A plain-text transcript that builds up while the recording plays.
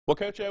Well,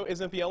 Coach O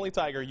isn't the only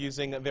Tiger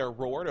using their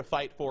roar to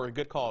fight for a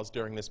good cause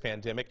during this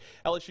pandemic.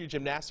 LSU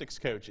gymnastics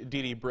coach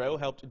Breaux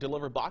helped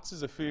deliver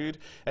boxes of food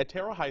at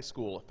Terra High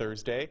School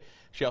Thursday.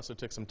 She also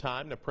took some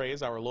time to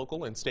praise our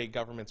local and state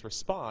government's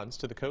response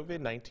to the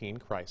COVID-19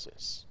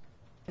 crisis.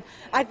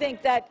 I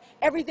think that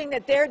everything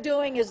that they're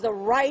doing is the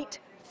right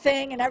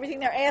thing, and everything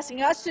they're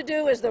asking us to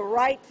do is the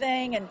right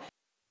thing. And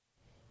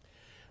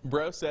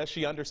Breaux says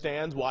she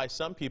understands why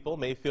some people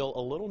may feel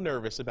a little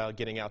nervous about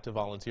getting out to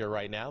volunteer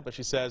right now, but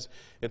she says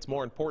it's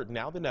more important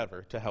now than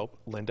ever to help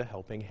lend a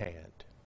helping hand.